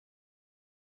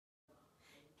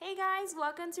Hey guys,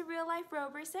 welcome to Real Life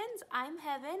Robersons. I'm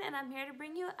Heaven and I'm here to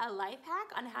bring you a life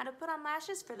hack on how to put on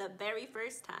lashes for the very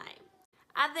first time.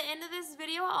 At the end of this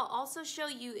video, I'll also show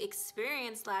you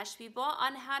experienced lash people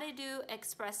on how to do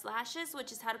express lashes,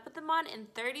 which is how to put them on in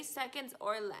 30 seconds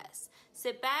or less.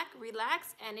 Sit back,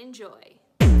 relax, and enjoy.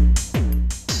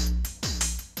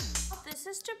 This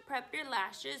is to prep your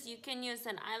lashes. You can use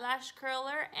an eyelash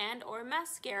curler and or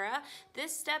mascara.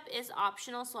 This step is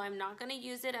optional, so I'm not going to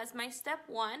use it as my step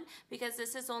one because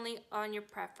this is only on your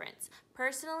preference.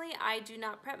 Personally, I do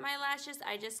not prep my lashes.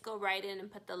 I just go right in and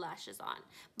put the lashes on.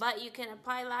 But you can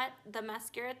apply the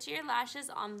mascara to your lashes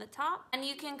on the top and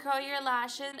you can curl your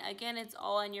lashes. Again, it's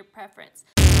all on your preference.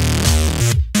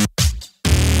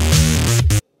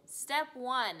 Step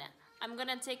one. I'm going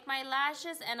to take my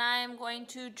lashes and I am going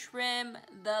to trim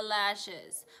the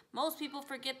lashes. Most people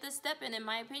forget this step, and in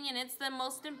my opinion it's the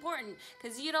most important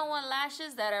because you don't want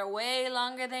lashes that are way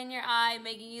longer than your eye,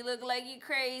 making you look like you're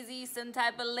crazy, some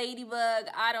type of ladybug.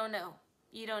 I don't know.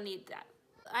 You don't need that.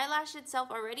 The eyelash itself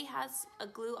already has a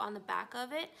glue on the back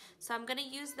of it, so I'm going to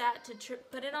use that to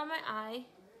put it on my eye.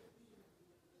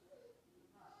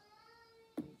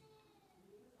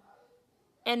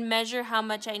 And measure how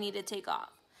much I need to take off.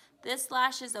 This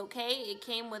lash is okay. It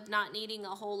came with not needing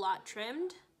a whole lot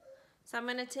trimmed. So I'm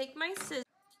going to take my scissors.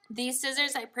 These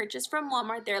scissors I purchased from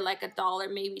Walmart. They're like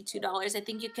 $1, maybe $2. I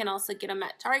think you can also get them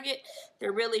at Target.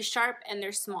 They're really sharp and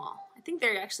they're small. I think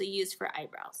they're actually used for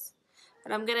eyebrows.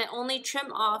 But I'm going to only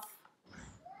trim off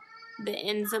the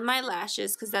ends of my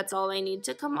lashes because that's all I need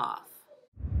to come off.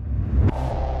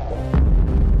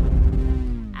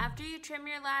 After you trim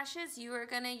your lashes, you are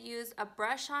going to use a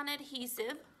brush-on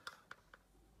adhesive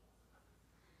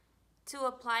to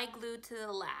apply glue to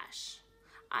the lash.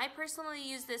 I personally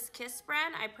use this Kiss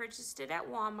brand. I purchased it at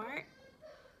Walmart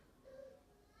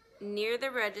near the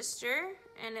register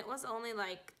and it was only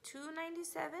like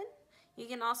 $2.97. You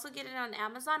can also get it on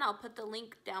Amazon. I'll put the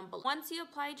link down below. Once you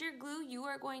applied your glue, you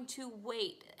are going to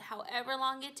wait however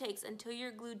long it takes until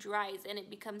your glue dries and it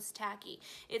becomes tacky.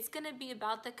 It's going to be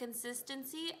about the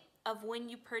consistency of when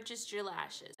you purchased your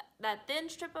lashes. That thin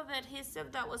strip of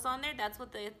adhesive that was on there, that's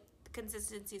what the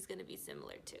consistency is going to be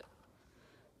similar to.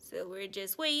 So we're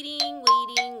just waiting.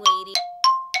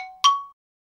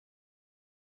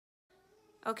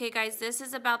 Okay guys, this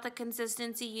is about the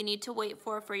consistency you need to wait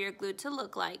for your glue to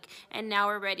look like. And now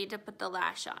we're ready to put the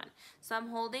lash on. So I'm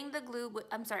holding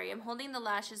I'm holding the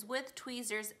lashes with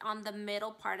tweezers on the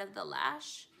middle part of the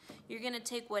lash. You're going to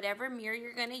take whatever mirror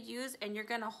you're going to use and you're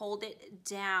going to hold it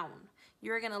down.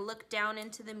 You're going to look down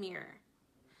into the mirror.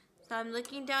 So I'm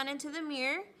looking down into the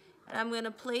mirror and I'm going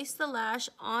to place the lash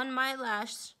on my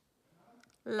lash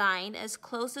line as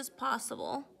close as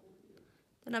possible.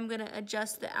 Then I'm going to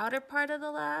adjust the outer part of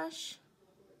the lash.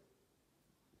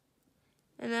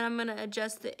 And then I'm going to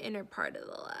adjust the inner part of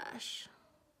the lash.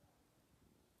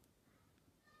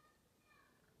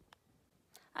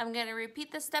 I'm going to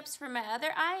repeat the steps for my other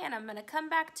eye and I'm going to come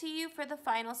back to you for the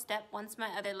final step once my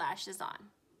other lash is on.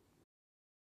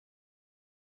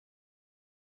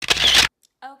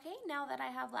 Okay, now that I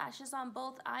have lashes on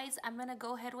both eyes, I'm going to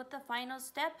go ahead with the final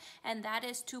step, and that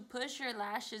is to push your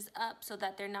lashes up so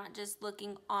that they're not just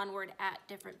looking onward at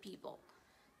different people.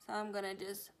 So I'm going to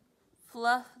just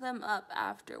fluff them up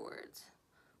afterwards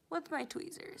with my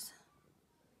tweezers.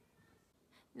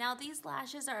 Now these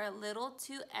lashes are a little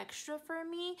too extra for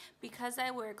me because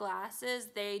I wear glasses.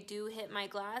 They do hit my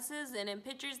glasses and in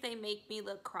pictures they make me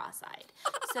look cross-eyed.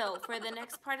 So for the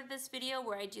next part of this video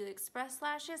where I do express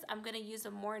lashes, I'm going to use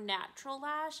a more natural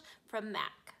lash from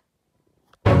MAC.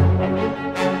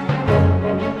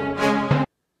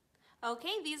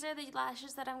 Okay, these are the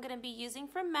lashes that I'm going to be using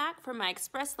from MAC for my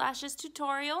express lashes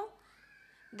tutorial.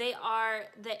 They are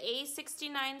the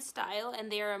A69 style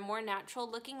and they are a more natural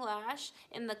looking lash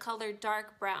in the color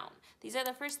dark brown. These are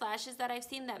the first lashes that I've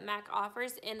seen that MAC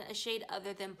offers in a shade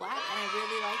other than black, and I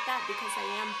really like that because I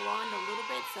am blonde a little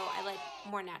bit, so I like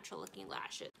more natural looking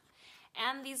lashes.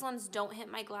 And these ones don't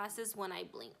hit my glasses when I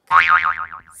blink.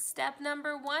 Step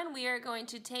number one, we are going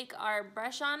to take our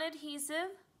brush-on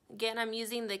adhesive. Again, I'm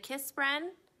using the Kiss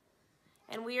brand.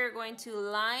 And we are going to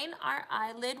line our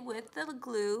eyelid with the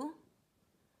glue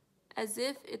as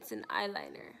if it's an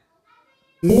eyeliner.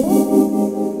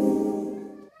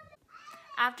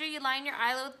 After you line your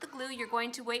eyelid with the glue, you're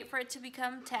going to wait for it to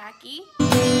become tacky.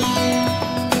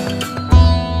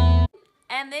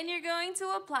 And then you're going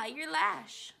to apply your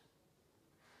lash.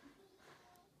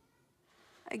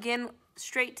 Again,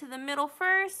 straight to the middle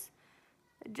first,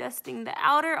 adjusting the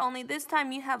outer, only this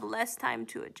time you have less time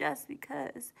to adjust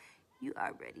because you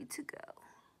are ready to go.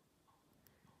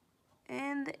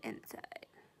 And the inside.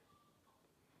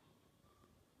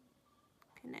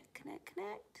 Connect, connect,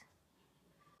 connect.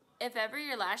 If ever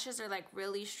your lashes are like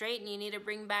really straight and you need to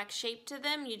bring back shape to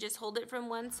them, you just hold it from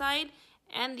one side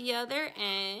and the other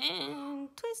and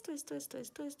twist, twist, twist,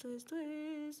 twist, twist, twist,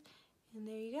 twist. And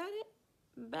there you got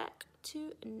it. Back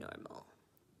to normal.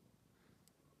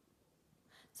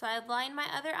 So I've lined my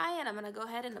other eye and I'm gonna go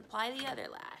ahead and apply the other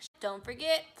lash. Don't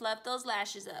forget, fluff those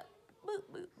lashes up. Boop,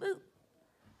 boop, boop.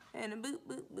 And a boop,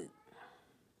 boop, boop.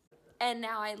 And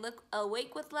now I look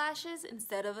awake with lashes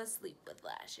instead of asleep with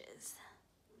lashes.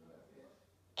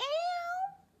 Ew.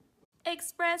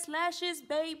 Express lashes,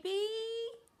 baby.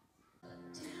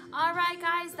 Alright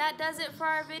guys, that does it for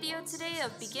our video today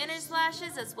of beginner's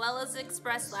lashes as well as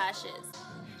express lashes.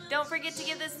 Don't forget to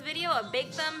give this video a big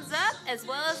thumbs up, as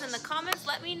well as in the comments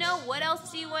let me know what else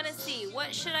do you want to see.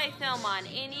 What should I film on?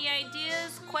 Any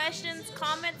ideas, questions,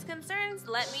 comments, concerns?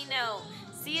 Let me know.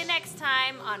 See you next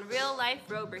time on Real Life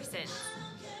Robersons.